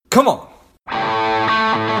Come on.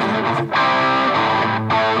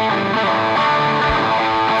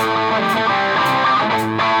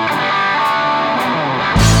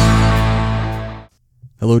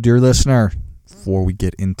 Hello, dear listener. Before we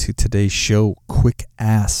get into today's show, quick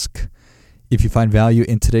ask. If you find value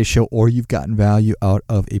in today's show or you've gotten value out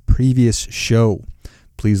of a previous show,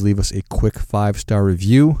 please leave us a quick 5-star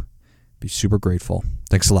review. Be super grateful.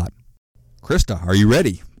 Thanks a lot. Krista, are you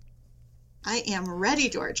ready? I am ready,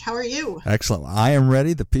 George. How are you? Excellent. I am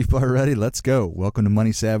ready. The people are ready. Let's go. Welcome to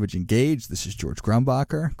Money Savage Engage. This is George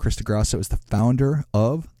Grumbacher. Krista Grasso is the founder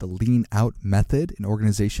of the Lean Out Method, an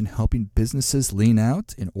organization helping businesses lean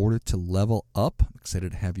out in order to level up. I'm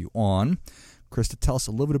excited to have you on. Krista, tell us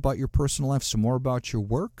a little bit about your personal life, some more about your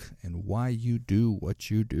work, and why you do what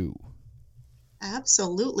you do.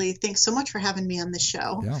 Absolutely. Thanks so much for having me on the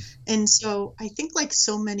show. Yeah. And so I think like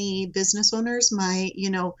so many business owners, my,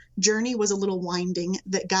 journey was a little winding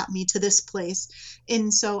that got me to this place.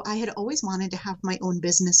 And so I had always wanted to have my own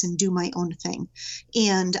business and do my own thing.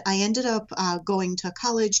 And I ended up going to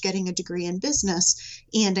college, getting a degree in business.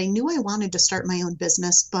 And I knew I wanted to start my own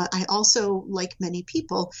business, but I also, like many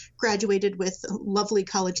people, graduated with lovely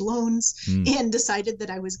college loans and decided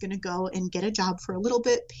that I was going to go and get a job for a little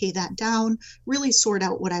bit, pay that down, really sort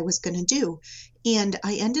out what I was going to do. And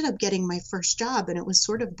I ended up getting my first job, and it was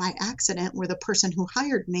sort of by accident, where the person who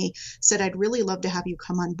hired me said, "I'd really love to have you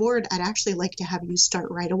come on board. I'd actually like to have you start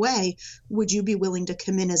right away. Would you be willing to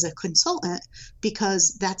come in as a consultant?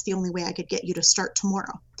 Because that's the only way I could get you to start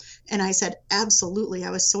tomorrow." And I said, absolutely. I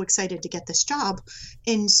was so excited to get this job.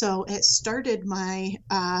 And so it started my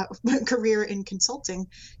career in consulting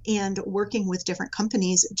and working with different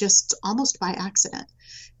companies just almost by accident.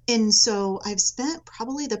 And so I've spent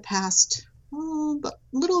probably the past a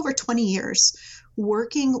little over 20 years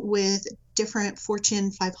working with different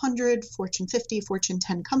Fortune 500, Fortune 50, Fortune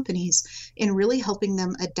 10 companies and really helping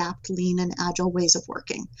them adapt lean and agile ways of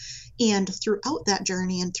working. And throughout that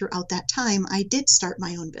journey and throughout that time, I did start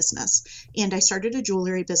my own business. And I started a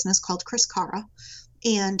jewelry business called Chris Cara,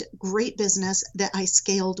 and great business that I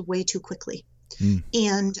scaled way too quickly.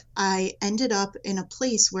 And I ended up in a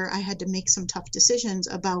place where I had to make some tough decisions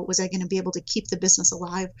about, was I going to be able to keep the business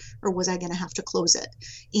alive or was I going to have to close it?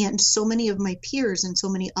 And so many of my peers and so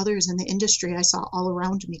many others in the industry I saw all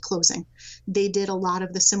around me closing. They did a lot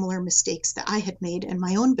of the similar mistakes that I had made in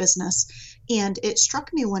my own business. And it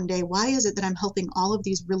struck me one day, why is it that I'm helping all of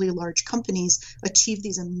these really large companies achieve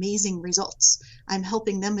these amazing results? I'm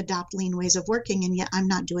helping them adopt lean ways of working, and yet I'm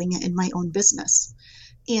not doing it in my own business.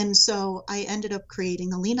 And so I ended up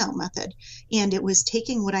creating the Lean Out Method, and it was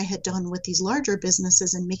taking what I had done with these larger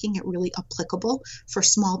businesses and making it really applicable for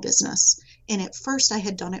small business. And at first I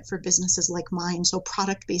had done it for businesses like mine, so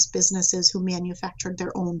product-based businesses who manufactured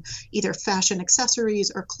their own either fashion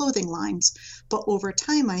accessories or clothing lines. But over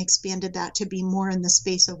time, I expanded that to be more in the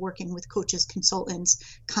space of working with coaches, consultants,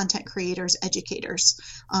 content creators, educators,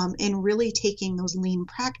 and really taking those lean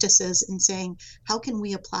practices and saying, how can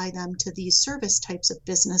we apply them to these service types of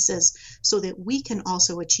businesses so that we can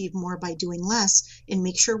also achieve more by doing less and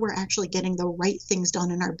make sure we're actually getting the right things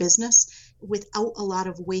done in our business without a lot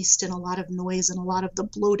of waste and a lot of noise and a lot of the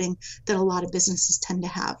bloating that a lot of businesses tend to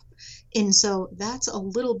have. And so that's a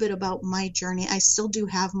little bit about my journey. I still do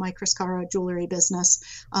have my Chris Cara jewelry business,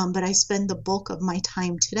 but I spend the bulk of my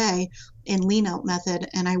time today in Lean Out Method,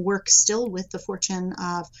 and I work still with the Fortune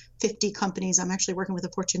 50 companies. I'm actually working with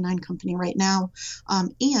a Fortune 9 company right now,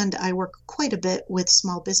 and I work quite a bit with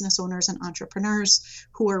small business owners and entrepreneurs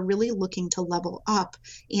who are really looking to level up,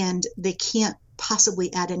 and they can't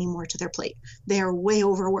possibly add any more to their plate. They are way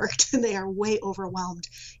overworked, they are way overwhelmed,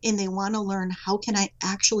 and they want to learn, how can I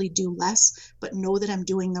actually do less, but know that I'm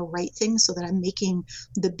doing the right thing so that I'm making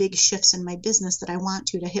the big shifts in my business that I want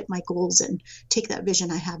to hit my goals and take that vision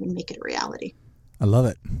I have and make it a reality. I love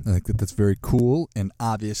it. I think that's very cool and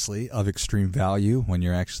obviously of extreme value when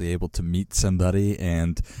you're actually able to meet somebody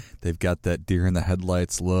and they've got that deer in the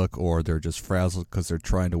headlights look, or they're just frazzled because they're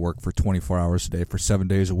trying to work for 24 hours a day for 7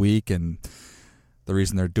 days a week, and the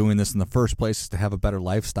reason they're doing this in the first place is to have a better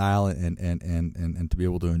lifestyle and to be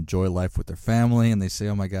able to enjoy life with their family. And they say,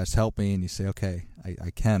 "Oh my gosh, help me!" And you say, "Okay,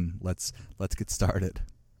 I can. Let's get started."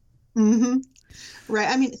 Mm-hmm. Right.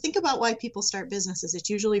 I mean, think about why people start businesses. It's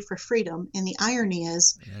usually for freedom. And the irony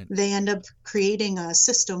is they end up creating a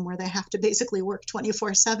system where they have to basically work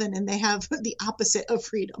 24/7 and they have the opposite of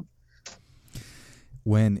freedom.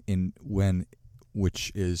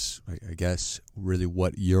 Which is, I guess, really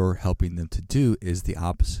what you're helping them to do is the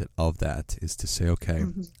opposite of that, is to say, okay,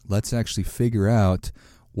 let's actually figure out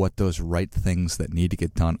what those right things that need to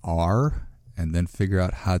get done are, and then figure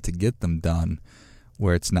out how to get them done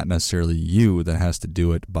where it's not necessarily you that has to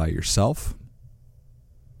do it by yourself.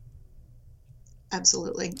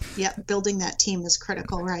 Absolutely. Yeah. Building that team is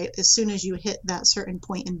critical, right? As soon as you hit that certain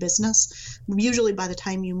point in business, usually by the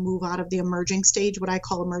time you move out of the emerging stage, what I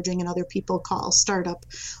call emerging and other people call startup,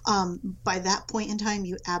 by that point in time,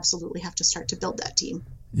 you absolutely have to start to build that team.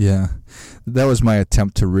 Yeah. That was my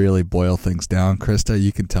attempt to really boil things down. Krista,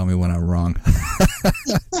 you can tell me when I'm wrong.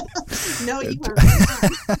 No, you are right.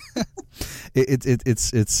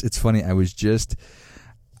 It's funny. I was just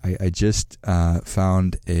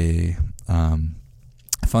found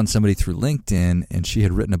found somebody through LinkedIn, and she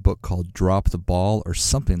had written a book called Drop the Ball or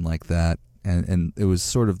something like that. And it was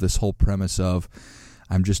sort of this whole premise of,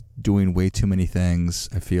 I'm just doing way too many things.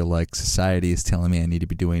 I feel like society is telling me I need to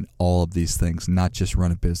be doing all of these things, not just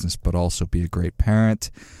run a business, but also be a great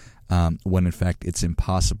parent, when in fact it's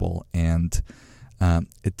impossible. And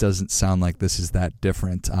it doesn't sound like this is that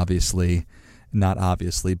different, not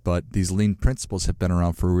obviously, but these lean principles have been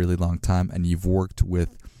around for a really long time, and you've worked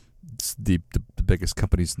with the biggest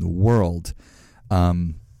companies in the world.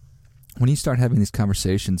 When you start having these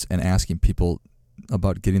conversations and asking people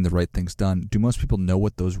about getting the right things done, do most people know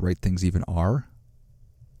what those right things even are?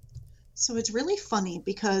 So it's really funny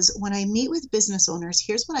because when I meet with business owners,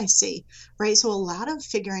 here's what I see, right? So a lot of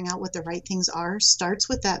figuring out what the right things are starts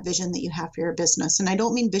with that vision that you have for your business. And I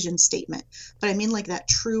don't mean vision statement, but I mean like that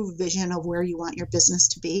true vision of where you want your business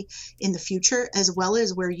to be in the future, as well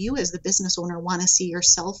as where you as the business owner want to see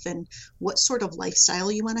yourself and what sort of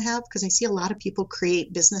lifestyle you want to have. Because I see a lot of people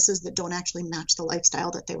create businesses that don't actually match the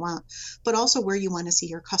lifestyle that they want, but also where you want to see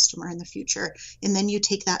your customer in the future. And then you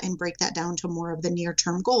take that and break that down to more of the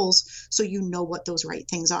near-term goals, so you know what those right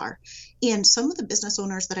things are. And some of the business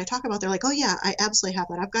owners that I talk about, they're like, oh yeah, I absolutely have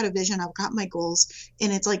that. I've got a vision. I've got my goals.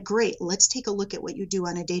 And it's like, great, let's take a look at what you do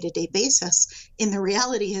on a day-to-day basis. And the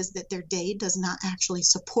reality is that their day does not actually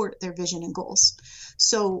support their vision and goals.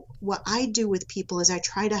 So what I do with people is I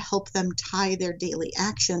try to help them tie their daily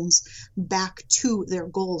actions back to their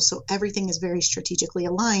goals. So everything is very strategically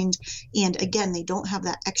aligned. And again, they don't have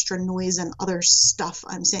that extra noise and other stuff,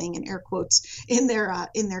 I'm saying in air quotes, in their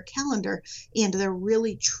calendar. And they're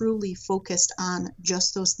really truly focused on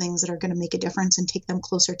just those things that are going to make a difference and take them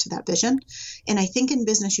closer to that vision. And I think in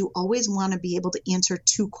business, you always want to be able to answer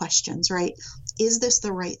two questions, right? Is this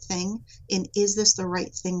the right thing? And is this the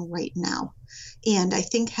right thing right now? And I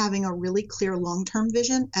think having a really clear long-term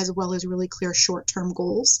vision as well as really clear short-term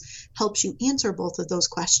goals helps you answer both of those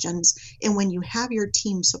questions. And when you have your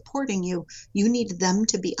team supporting you, you need them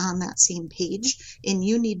to be on that same page, and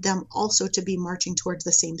you need them also to be marching towards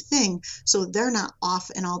the same thing, so they're not off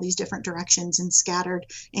in all these different directions and scattered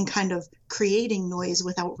and kind of creating noise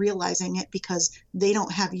without realizing it because they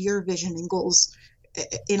don't have your vision and goals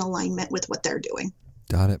in alignment with what they're doing.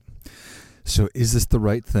 Got it. So is this the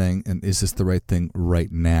right thing, and is this the right thing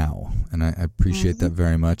right now? And I appreciate that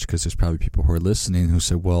very much, because there's probably people who are listening who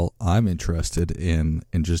say, well, I'm interested in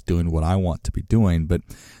just doing what I want to be doing. But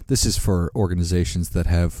this is for organizations that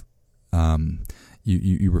have,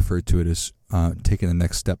 you referred to it as taking the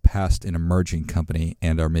next step past an emerging company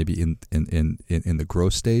and are maybe in the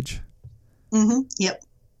growth stage. Mm-hmm. Yep.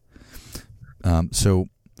 So,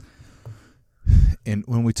 and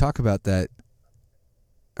when we talk about that,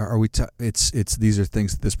 are we? It's these are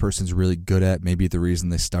things that this person's really good at. Maybe the reason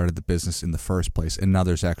they started the business in the first place, and now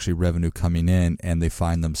there's actually revenue coming in, and they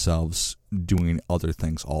find themselves doing other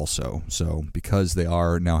things also. So because they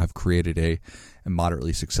now have created a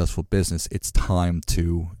moderately successful business, it's time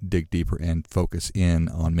to dig deeper and focus in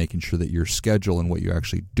on making sure that your schedule and what you're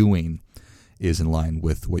actually doing is in line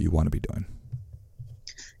with what you want to be doing.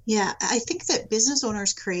 Yeah, I think that business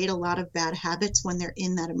owners create a lot of bad habits when they're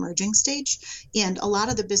in that emerging stage. And a lot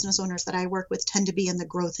of the business owners that I work with tend to be in the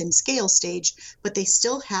growth and scale stage, but they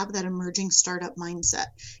still have that emerging startup mindset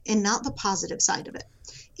and not the positive side of it.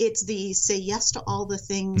 It's the say yes to all the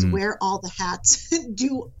things, wear all the hats,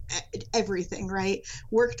 do everything, right?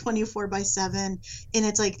 Work 24/7. And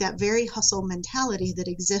it's like that very hustle mentality that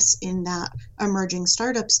exists in that emerging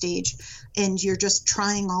startup stage. And you're just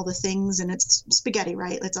trying all the things, and it's spaghetti,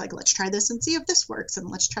 right? It's like, let's try this and see if this works, and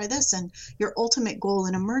let's try this. And your ultimate goal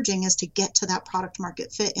in emerging is to get to that product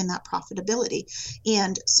market fit and that profitability.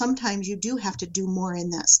 And sometimes you do have to do more in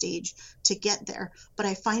that stage to get there. But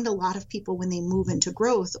I find a lot of people, when they move into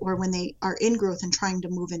growth or when they are in growth and trying to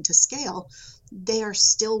move into scale, they are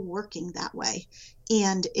still working that way.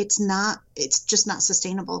 And it's just not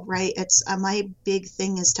sustainable, right? It's my big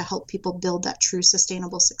thing is to help people build that true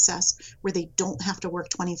sustainable success where they don't have to work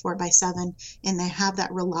 24/7 and they have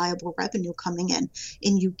that reliable revenue coming in.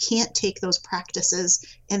 And you can't take those practices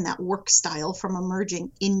and that work style from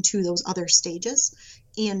emerging into those other stages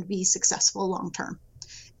and be successful long term.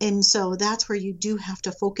 And so that's where you do have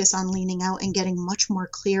to focus on leaning out and getting much more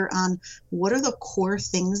clear on what are the core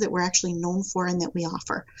things that we're actually known for and that we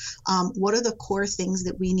offer. What are the core things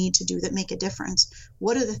that we need to do that make a difference?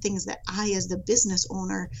 What are the things that I, as the business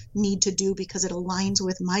owner, need to do because it aligns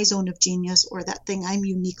with my zone of genius or that thing I'm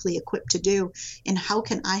uniquely equipped to do? And how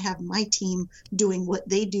can I have my team doing what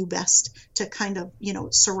they do best to kind of,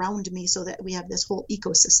 surround me so that we have this whole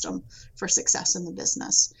ecosystem for success in the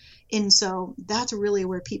business? And so that's really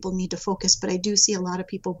where people need to focus. But I do see a lot of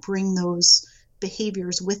people bring those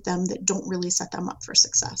behaviors with them that don't really set them up for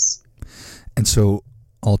success. And so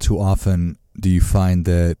all too often, do you find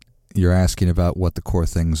that you're asking about what the core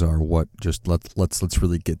things are, what just let's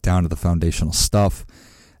really get down to the foundational stuff,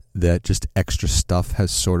 that just extra stuff has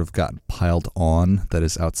sort of gotten piled on that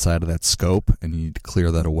is outside of that scope and you need to clear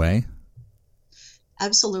that away?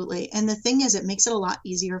 Absolutely. And the thing is, it makes it a lot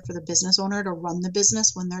easier for the business owner to run the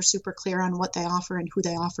business when they're super clear on what they offer and who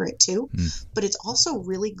they offer it to. But it's also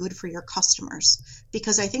really good for your customers,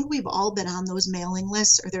 because I think we've all been on those mailing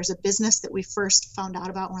lists, or there's a business that we first found out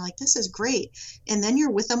about and we're like, this is great. And then you're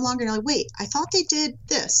with them longer and you're like, wait, I thought they did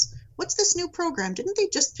this. What's this new program? Didn't they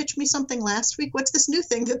just pitch me something last week? What's this new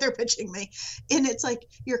thing that they're pitching me? And it's like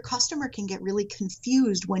your customer can get really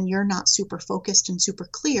confused when you're not super focused and super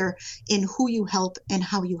clear in who you help and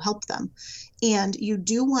how you help them. And you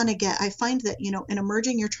do want to I find that, in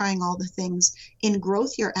emerging, you're trying all the things. In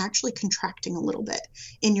growth, you're actually contracting a little bit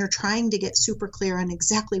and you're trying to get super clear on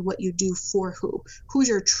exactly what you do for who's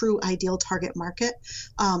your true ideal target market.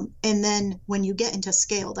 And then when you get into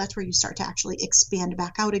scale, that's where you start to actually expand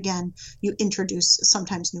back out again. You introduce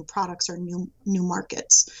sometimes new products or new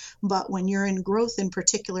markets. But when you're in growth in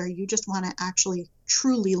particular, you just want to actually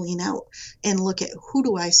truly lean out and look at who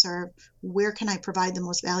do I serve, where can I provide the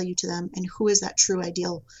most value to them, and who is that true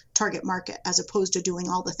ideal target market, as opposed to doing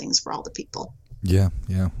all the things for all the people. Yeah.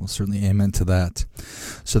 Well, certainly amen to that.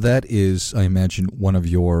 So that is, I imagine, one of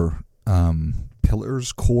your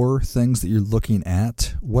pillars, core things that you're looking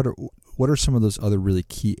at. What are some of those other really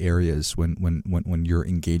key areas when you're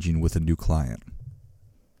engaging with a new client?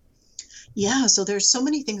 Yeah, so there's so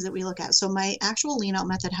many things that we look at. So my actual lean out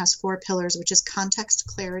method has 4 pillars, which is context,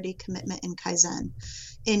 clarity, commitment, and Kaizen.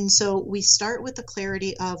 And so we start with the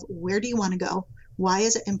clarity of where do you want to go? Why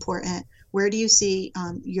is it important? Where do you see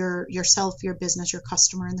yourself, your business, your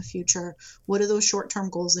customer in the future? What are those short-term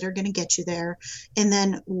goals that are going to get you there? And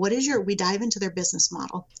then we dive into their business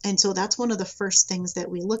model. And so that's one of the first things that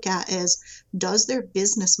we look at is, does their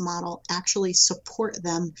business model actually support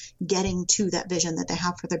them getting to that vision that they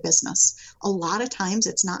have for their business? A lot of times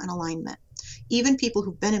it's not in alignment. Even people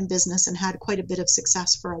who've been in business and had quite a bit of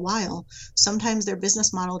success for a while, sometimes their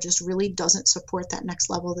business model just really doesn't support that next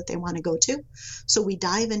level that they want to go to. So we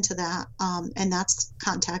dive into that, and that's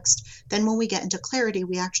context. Then when we get into clarity,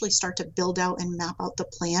 we actually start to build out and map out the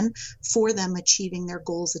plan for them achieving their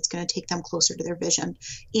goals that's going to take them closer to their vision.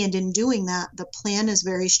 And in doing that, the plan is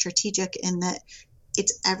very strategic in that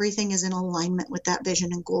everything is in alignment with that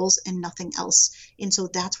vision and goals and nothing else. And so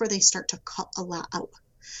that's where they start to cut a lot out.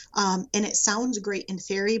 And it sounds great in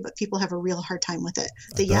theory, but people have a real hard time with it.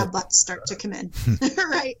 The buts start to come in,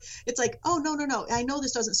 right? It's like, oh, no. I know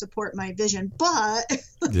this doesn't support my vision, but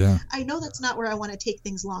I know that's not where I want to take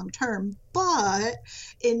things long term.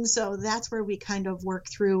 And so that's where we kind of work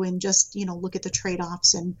through and just, look at the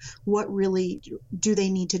trade-offs and what really do they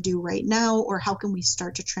need to do right now, or how can we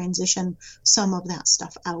start to transition some of that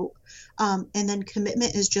stuff out. And then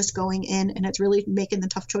commitment is just going in and it's really making the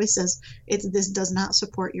tough choices. This does not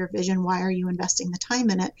support your vision. Why are you investing the time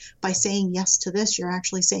in it? By saying yes to this, you're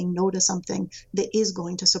actually saying no to something that is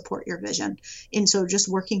going to support your vision. And so just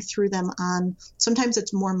working through them on, sometimes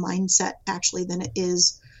it's more mindset actually than it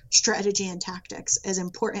is strategy and tactics. As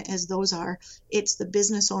important as those are, it's the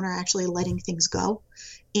business owner actually letting things go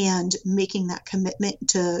and making that commitment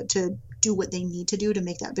to do what they need to do to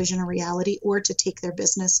make that vision a reality or to take their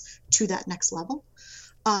business to that next level.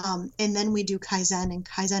 And then we do Kaizen, and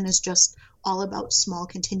Kaizen is just all about small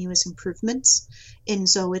continuous improvements. And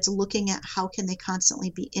so it's looking at how can they constantly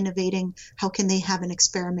be innovating, how can they have an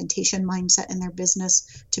experimentation mindset in their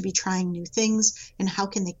business to be trying new things, and how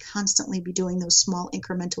can they constantly be doing those small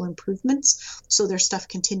incremental improvements so their stuff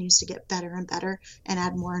continues to get better and better and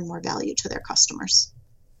add more and more value to their customers.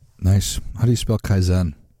 Nice. How do you spell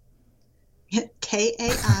Kaizen?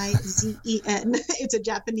 Kaizen. It's a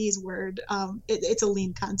Japanese word. It's a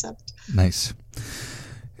lean concept. Nice.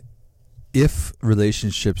 If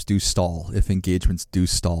relationships do stall, if engagements do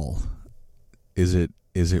stall, is it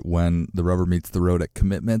when the rubber meets the road at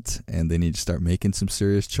commitment and they need to start making some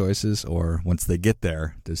serious choices, or once they get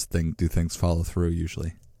there, do things follow through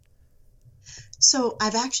usually? So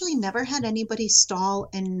I've actually never had anybody stall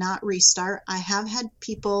and not restart. I have had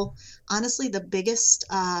people, honestly, the biggest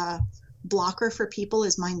blocker for people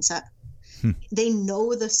is mindset. They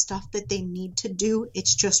know the stuff that they need to do.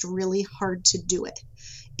 It's just really hard to do it.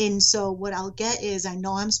 And so what I'll get is, I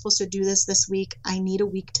know I'm supposed to do this week. I need a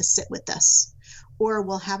week to sit with this. Or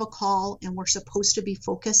we'll have a call and we're supposed to be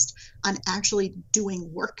focused on actually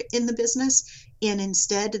doing work in the business. And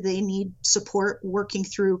instead they need support working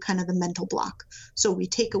through kind of the mental block. So we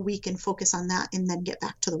take a week and focus on that and then get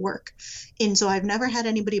back to the work. And so I've never had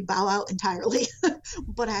anybody bow out entirely,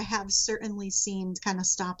 but I have certainly seen kind of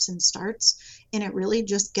stops and starts. And it really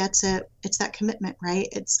just gets it's that commitment, right?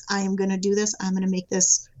 I am going to do this. I'm going to make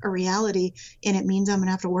this a reality. And it means I'm going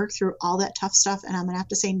to have to work through all that tough stuff. And I'm going to have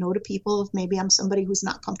to say no to people if maybe I'm somebody who's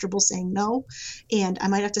not comfortable saying no. And I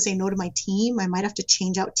might have to say no to my team. I might have to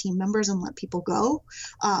change out team members and let people go.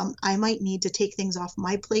 I might need to take things off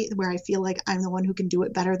my plate where I feel like I'm the one who can do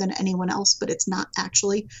it better than anyone else, but it's not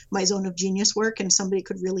actually my zone of genius work and somebody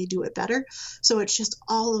could really do it better. So it's just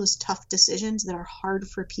all those tough decisions that are hard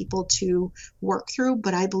for people to work through,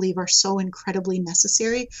 but I believe are so incredibly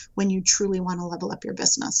necessary when you truly want to level up your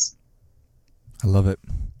business. I love it.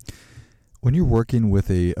 When you're working with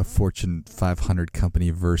a Fortune 500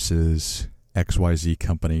 company versus XYZ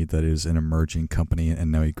company that is an emerging company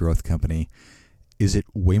and now a growth company, is it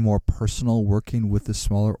way more personal working with a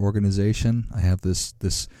smaller organization? I have this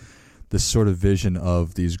sort of vision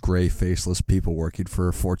of these gray faceless people working for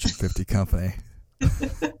a Fortune 50 company.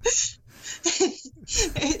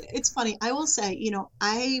 It's funny. I will say,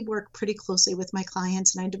 I work pretty closely with my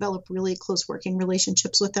clients and I develop really close working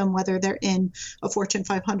relationships with them, whether they're in a Fortune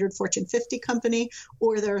 500, Fortune 50 company,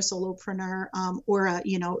 or they're a solopreneur, or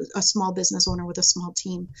a small business owner with a small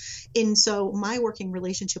team. And so my working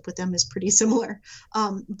relationship with them is pretty similar.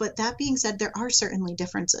 But that being said, there are certainly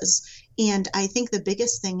differences. And I think the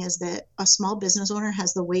biggest thing is that a small business owner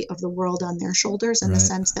has the weight of the world on their shoulders in the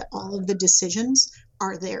sense that all of the decisions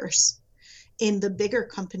are theirs. In the bigger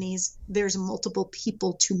companies, there's multiple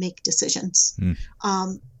people to make decisions.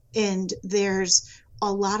 And there's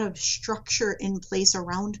a lot of structure in place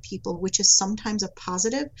around people, which is sometimes a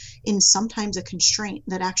positive and sometimes a constraint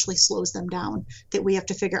that actually slows them down that we have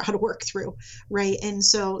to figure out how to work through, right? And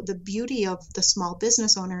so the beauty of the small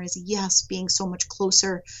business owner is, yes, being so much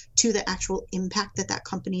closer to the actual impact that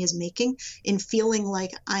company is making and feeling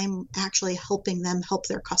like I'm actually helping them help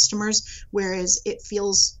their customers, whereas it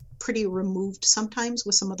feels pretty removed sometimes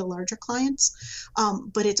with some of the larger clients.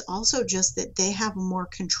 But it's also just that they have more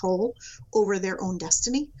control over their own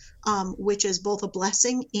destiny, which is both a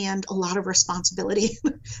blessing and a lot of responsibility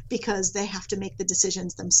because they have to make the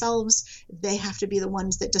decisions themselves. They have to be the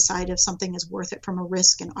ones that decide if something is worth it from a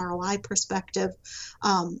risk and ROI perspective,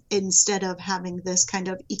 instead of having this kind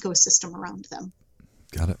of ecosystem around them.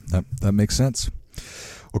 Got it. That makes sense.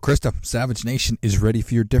 Well, Krista, Savage Nation is ready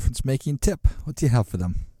for your difference-making tip. What do you have for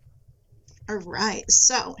them? All right.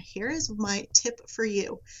 So here is my tip for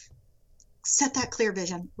you. Set that clear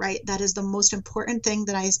vision, right? That is the most important thing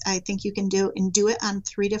that I think you can do, and do it on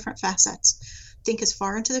 3 different facets. Think as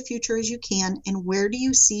far into the future as you can, and where do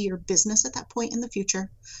you see your business at that point in the future?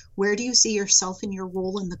 Where do you see yourself and your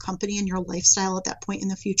role in the company and your lifestyle at that point in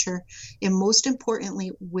the future? And most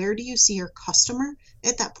importantly, where do you see your customer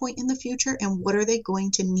at that point in the future, and what are they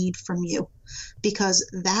going to need from you? Because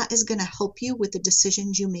that is going to help you with the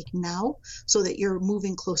decisions you make now so that you're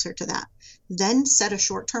moving closer to that. Then set a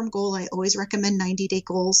short-term goal. I always recommend 90-day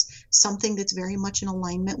goals, something that's very much in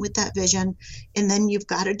alignment with that vision. And then you've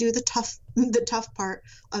got to do the tough part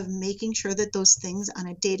of making sure that those things on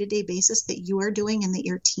a day-to-day basis that you are doing and that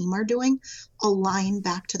your team are doing align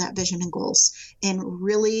back to that vision and goals, and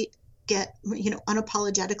really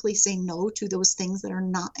unapologetically say no to those things that are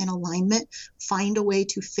not in alignment. Find a way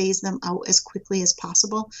to phase them out as quickly as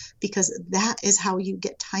possible, because that is how you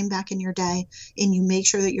get time back in your day and you make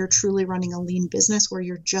sure that you're truly running a lean business where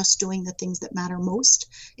you're just doing the things that matter most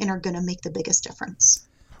and are going to make the biggest difference.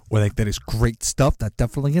 Well, I think that is great stuff. That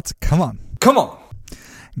definitely hits. Come on.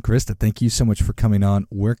 Krista, thank you so much for coming on.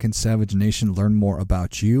 Where can Savage Nation learn more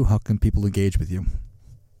about you? How can people engage with you?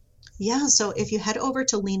 Yeah, so if you head over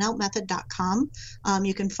to leanoutmethod.com,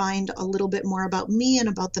 you can find a little bit more about me and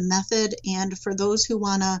about the method. And for those who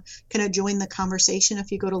want to kind of join the conversation,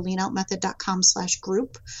 if you go to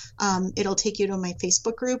leanoutmethod.com/group, it'll take you to my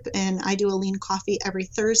Facebook group. And I do a lean coffee every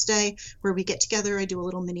Thursday where we get together. I do a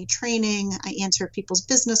little mini training. I answer people's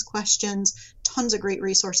business questions, tons of great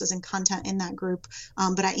resources and content in that group.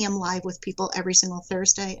 But I am live with people every single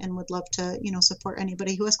Thursday and would love to, support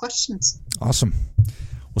anybody who has questions. Awesome.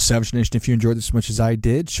 Well, Savage Nation, if you enjoyed this as much as I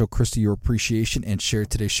did, show Krista your appreciation and share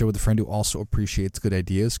today's show with a friend who also appreciates good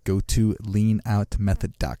ideas. Go to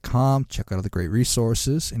leanoutmethod.com, check out all the great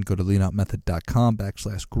resources, and go to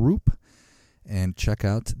leanoutmethod.com/group and check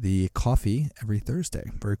out the coffee every Thursday.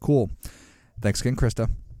 Very cool. Thanks again, Krista.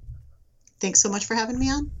 Thanks so much for having me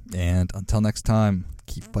on. And until next time,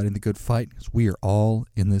 keep fighting the good fight because we are all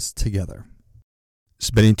in this together.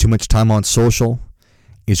 Spending too much time on social?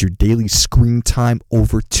 Is your daily screen time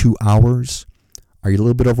over 2 hours? Are you a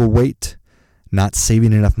little bit overweight? Not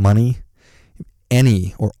saving enough money? If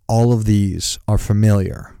any or all of these are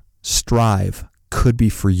familiar, Strive could be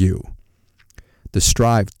for you. The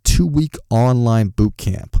Strive 2-week online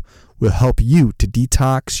bootcamp will help you to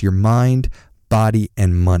detox your mind, body,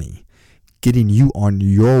 and money, getting you on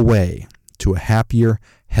your way to a happier,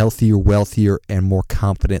 healthier, wealthier, and more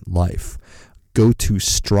confident life. Go to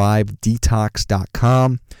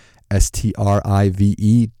strivedetox.com,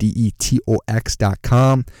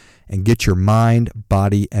 strivedetox.com, and get your mind,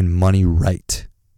 body, and money right.